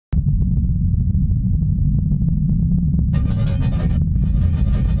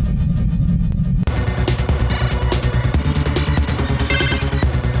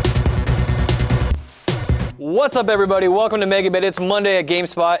What's up, everybody? Welcome to MEGABIT. It's Monday at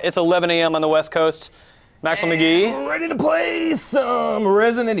GameSpot. It's 11 a.m. on the West Coast. Maxwell McGee. We're ready to play some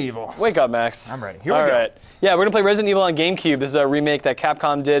Resident Evil. Wake up, Max. I'm ready. Here we go. All right. Yeah, we're going to play Resident Evil on GameCube. This is a remake that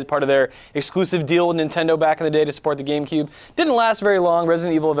Capcom did, part of their exclusive deal with Nintendo back in the day to support the GameCube. Didn't last very long.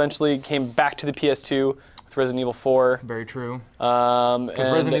 Resident Evil eventually came back to the PS2 with Resident Evil 4. Very true. Because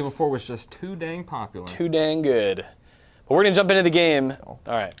Resident Evil 4 was just too dang popular. Too dang good. But we're going to jump into the game. All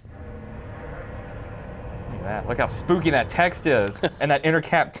right. Look at that. Look how spooky that text is. And that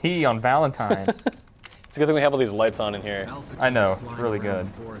intercap T on Valentine. It's a good thing we have all these lights on in here. I know, it's really good.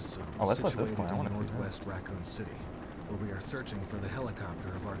 Oh, let's let this play. I want to see Northwest Raccoon City, where we are searching for the helicopter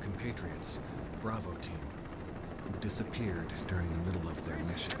of our compatriots, Bravo Team, who disappeared during the middle of their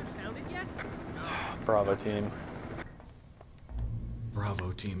mission. Bravo Team.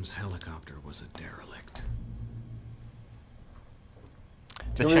 Bravo Team's helicopter was a derelict.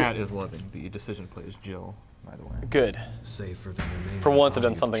 The chat is loving the decision to play as Jill, by the way. Good. Save for the remaining. For once, I've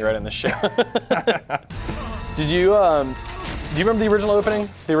done something right in the show. Do you remember the original opening?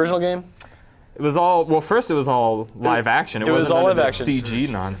 The original game? It was all, well, first it was all live action. It was all live action. CG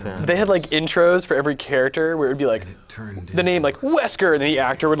nonsense. They had like intros for every character where it would be like the name like Wesker, and then the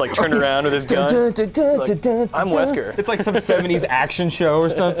actor would like turn around with his gun. Like, I'm Wesker. It's like some 70s action show or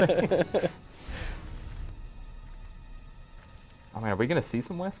something. Oh man, are we gonna see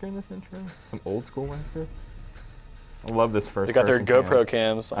some Wesker in this intro? Some old school Wesker? I love this first. They got their GoPro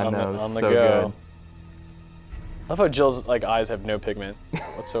cam. cams on the so go. Good. I love how Jill's like eyes have no pigment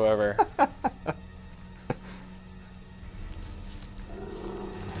whatsoever. Watch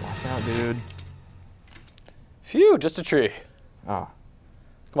out, dude. Phew, just a tree. Ah.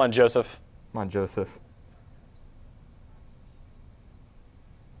 Come on, Joseph. Come on, Joseph.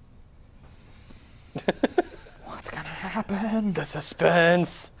 What's gonna happen? The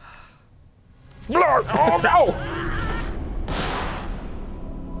suspense. Oh no!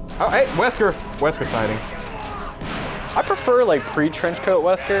 Oh, hey, Wesker. Wesker sighting. I prefer like pre-trench coat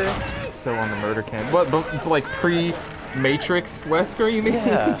Wesker. So on the murder cam. What, but like pre-Matrix Wesker, you mean?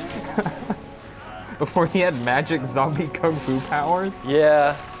 Yeah. Before he had magic zombie kung fu powers?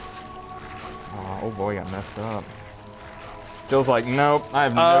 Yeah. Oh boy, got messed up. Jill's like, nope, I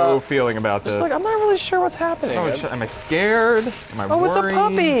have no feeling about this. Just like, I'm not really sure what's happening. Am I scared? Am I worried? Oh, it's a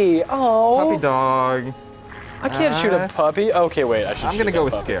puppy. Oh. Puppy dog. I can't shoot a puppy. Okay, wait, I should I'm gonna go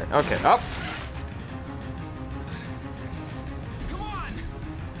with scared. Okay, up. Come on!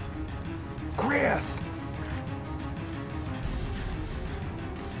 Chris!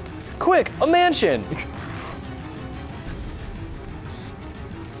 Quick, a mansion.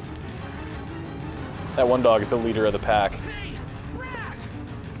 That one dog is the leader of the pack. Hey, Brad!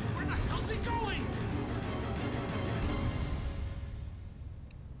 Where the hell's he going?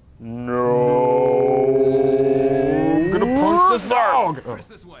 No. I'm gonna punch this dog. Press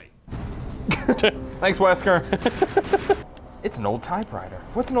this way. Thanks, Wesker. It's an old typewriter.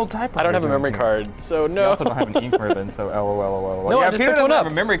 What's an old typewriter? I don't have a doing memory here? card, so no. You also don't have an ink ribbon, so LOL. No, yeah, I just Peter picked one doesn't up.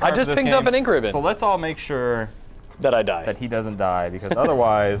 have a memory card I just for this picked up game, an ink ribbon. So let's all make sure That I die. that he doesn't die, because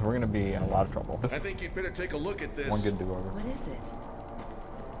otherwise we're gonna be in a lot of trouble. I think you'd better take a look at this. One good do-over. What is it?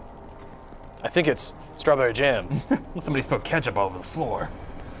 I think it's strawberry jam. Somebody spilled ketchup all over the floor.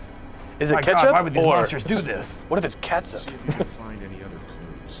 Is it My ketchup God, why would these or monsters do this? what if it's catsup? See if you can find any other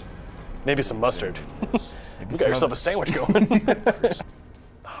clues. Maybe some mustard. You some got yourself other- a sandwich going.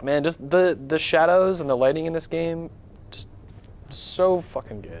 Oh, man, just the shadows and the lighting in this game, just so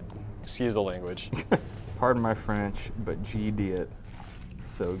fucking good. Excuse the language. Pardon my French, but GD it.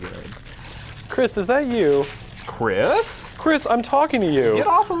 So good. Chris, is that you? Chris? Chris, I'm talking to you. Get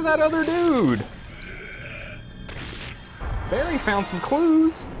off of that other dude. Barry found some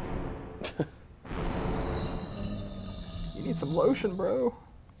clues. You need some lotion, bro.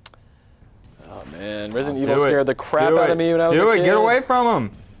 Oh man, Resident Evil Do it. scared the crap Do out it. of me when I was Do a it. kid. Get away from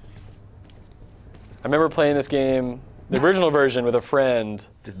him. I remember playing this game, the original version, with a friend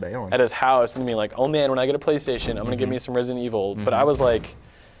Just bailing. at his house, and being like, "Oh man, when I get a PlayStation, I'm gonna get me some Resident Evil." But I was like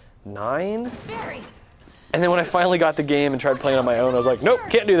 9, Barry! and then when I finally got the game and tried playing on my own, I was like, "Nope,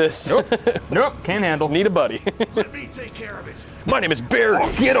 can't do this. Nope. Nope. Can't handle. Need a buddy." Let me take care of it. My name is Barry.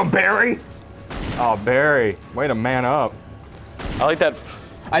 Get him, Barry. Oh, Barry. Way to man up. I like that.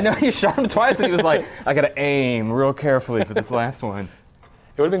 I know you shot him twice, and he was like, "I gotta aim real carefully for this last one."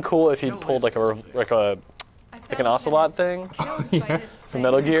 It would have been cool if he'd pulled like an ocelot thing from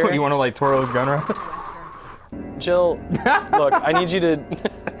Metal Gear. You want to like twirl his gun around? Jill, look, I need you to.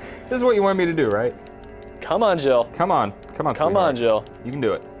 This is what you wanted me to do, right? Come on, Jill. Come on. Come on, Come on, sweetheart. Jill. You can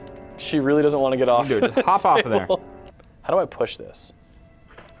do it. She really doesn't want to get off. You can do it. Just hop off of there. How do I push this?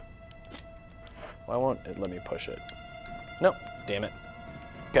 Why won't it let me push it? Nope. Damn it.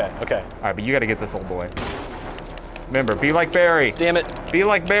 Okay, okay. All right, but you got to get this old boy. Remember, be like Barry. Damn it. Be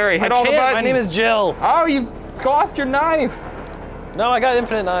like Barry. Hit all the Can't. buttons. My name is Jill. Oh, you lost your knife. No, I got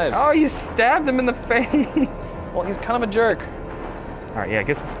infinite knives. Oh, you stabbed him in the face. Well, he's kind of a jerk. All right, yeah,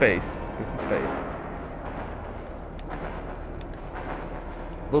 get some space. Get some space.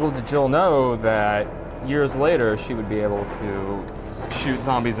 Little did Jill know that years later she would be able to shoot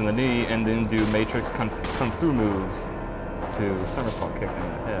zombies in the knee and then do Matrix kung fu moves to somersault kick them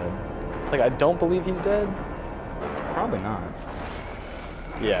in the head. Like, I don't believe he's dead. Probably not.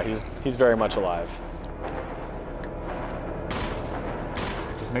 Yeah, he's very much alive.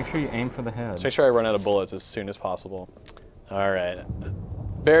 Just make sure you aim for the head. Let's make sure I run out of bullets as soon as possible. All right.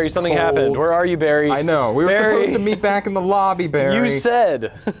 Barry, something Cold. happened. Where are you, Barry? I know. We were Barry. supposed to meet back in the lobby, Barry. You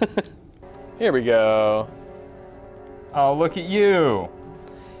said. Here we go. Oh, look at you.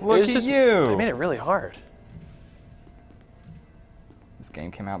 Look at you. They made it really hard. This game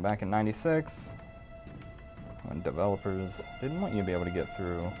came out back in '96 when developers didn't want you to be able to get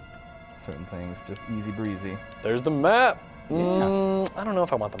through certain things just easy breezy. There's the map. Yeah. I don't know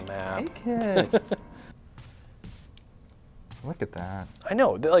if I want the map. Take it. Look at that. I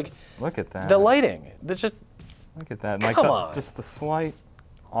know. Like, Look at that. the lighting. They're just. Look at that. Like Come on. Just the slight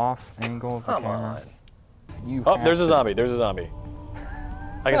off angle of the Come camera. on. You Oh, have there's a to- zombie. There's a zombie.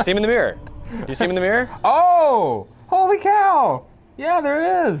 I can see him in the mirror. You see him in the mirror? Oh! Holy cow! Yeah,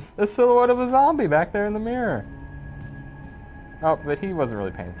 there is a silhouette of a zombie back there in the mirror. Oh, but he wasn't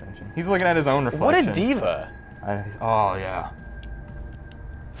really paying attention. He's looking at his own reflection. What a diva. Oh, yeah.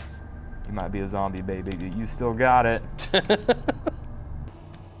 You might be a zombie, baby, but you still got it.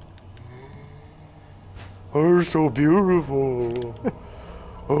 Oh, you're so beautiful.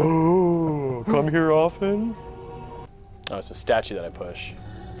 Oh, come here often? Oh, it's a statue that I push.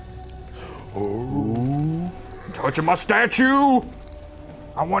 Oh. Touching my statue!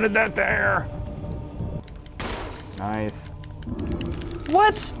 I wanted that there. Nice.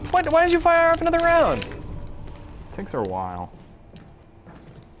 What? Why did you fire off another round? Takes her a while.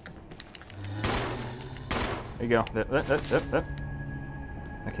 There you go. Can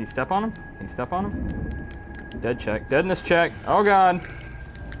you step on him? Can you step on him? Dead check. Deadness check. Oh, God.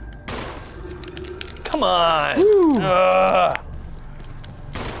 Come on. Woo. Ugh.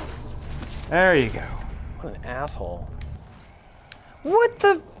 There you go. What an asshole. What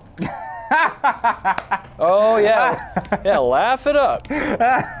the? Oh, yeah. Yeah, laugh it up.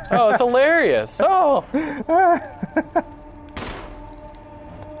 Oh, it's hilarious. Oh.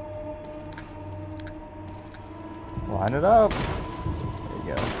 Line it up. There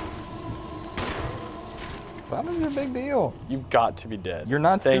you go. Zombies are a big deal. You've got to be dead. You're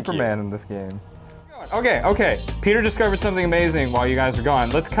not Thank Superman in this game. Okay. Peter discovered something amazing while you guys are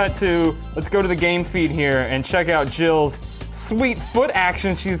gone. Let's go to the game feed here and check out Jill's sweet foot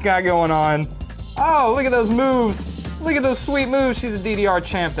action she's got going on. Oh, look at those moves. Look at those sweet moves. She's a DDR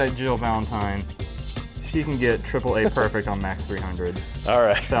champ, that Jill Valentine. She can get AAA perfect on max 300 All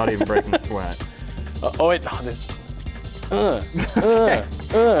right. without even breaking a sweat. Oh, wait. Oh, this. All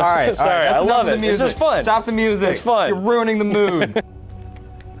right. Sorry, I love it. It's just fun. Stop the music. It's fun. You're ruining the mood.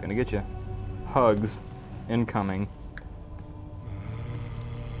 It's gonna get you. Hugs incoming.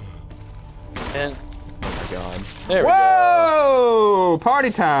 And Oh my God. there we go. Whoa! Party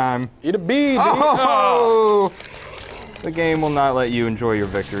time. Eat a bee. Oh! The game will not let you enjoy your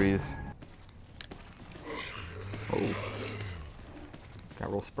victories. Oh. Got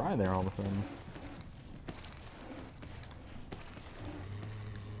real spry there all of a sudden.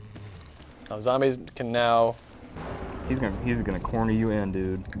 Oh, zombies can now. He's gonna corner you in,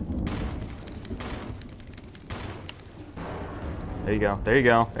 dude. There you go. There you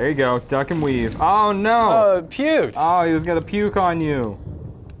go. There you go. Duck and weave. Oh no! Puked. Oh, he was gonna puke on you.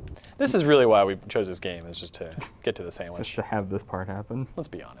 This is really why we chose this game, is just to get to the sandwich. Just to have this part happen. Let's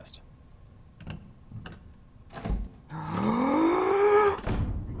be honest.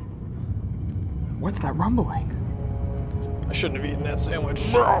 What's that rumbling? I shouldn't have eaten that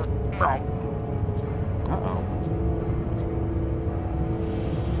sandwich. Uh-oh.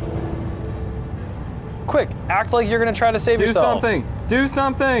 Quick, act like you're gonna try to save Do yourself. something! Do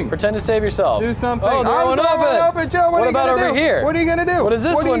something! Pretend to save yourself. Do something! Oh, the door won't open. Joe, what are you about gonna over do? here? What are you gonna do? What does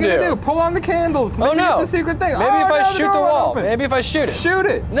this what one are you gonna do? do? Pull on the candles. Maybe Oh no! it's a secret thing. Maybe oh, if I no, shoot the door won't wall. open. Maybe if I shoot it. Shoot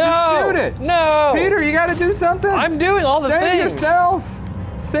it! No! Just shoot it! No! Peter, you gotta do something! I'm doing all the Save things. yourself!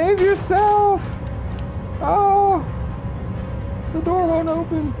 Save yourself! Oh! The door won't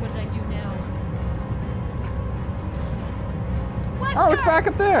open. What did I do now? Oh, it's back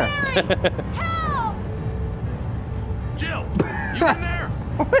up there. Help! Jill, you in there?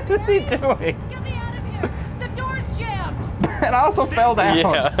 What is he doing? Get me out And I also fell down.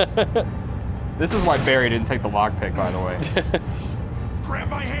 Yeah. This is why Barry didn't take the lockpick, by the way. Grab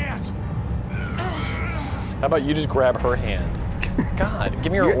my hand. How about you just grab her hand? God,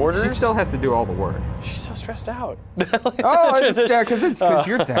 give me her orders. She still has to do all the work. She's so stressed out. Oh, it's because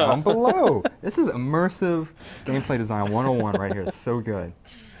you're down below. This is immersive gameplay design 101 right here. It's so good.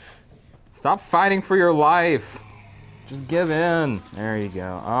 Stop fighting for your life. Just give in. There you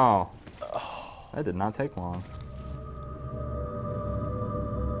go. Oh, that did not take long.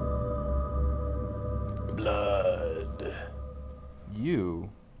 Blood. You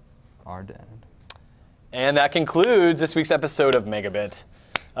are dead. And that concludes this week's episode of Megabit.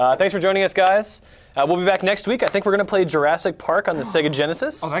 Thanks for joining us, guys. We'll be back next week. I think we're going to play Jurassic Park on the Sega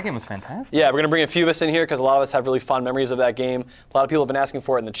Genesis. Oh, that game was fantastic. Yeah, we're going to bring a few of us in here because a lot of us have really fond memories of that game. A lot of people have been asking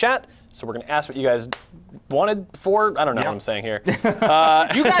for it in the chat, so we're going to ask what you guys wanted for. I don't know what I'm saying here. You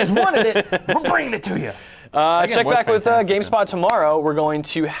guys wanted it. We're bringing it to you. Check back with fantastic, GameSpot tomorrow. We're going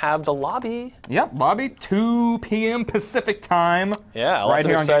to have the lobby. Yep, lobby, 2 p.m. Pacific time. Yeah, right lots of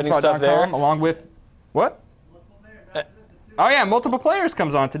here exciting on stuff there. along with, what? Oh yeah, multiple players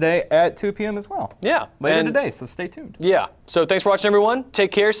comes on today at 2 p.m. as well. Yeah. Later today, so stay tuned. Yeah. So thanks for watching, everyone.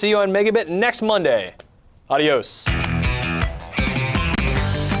 Take care. See you on Megabit next Monday. Adios.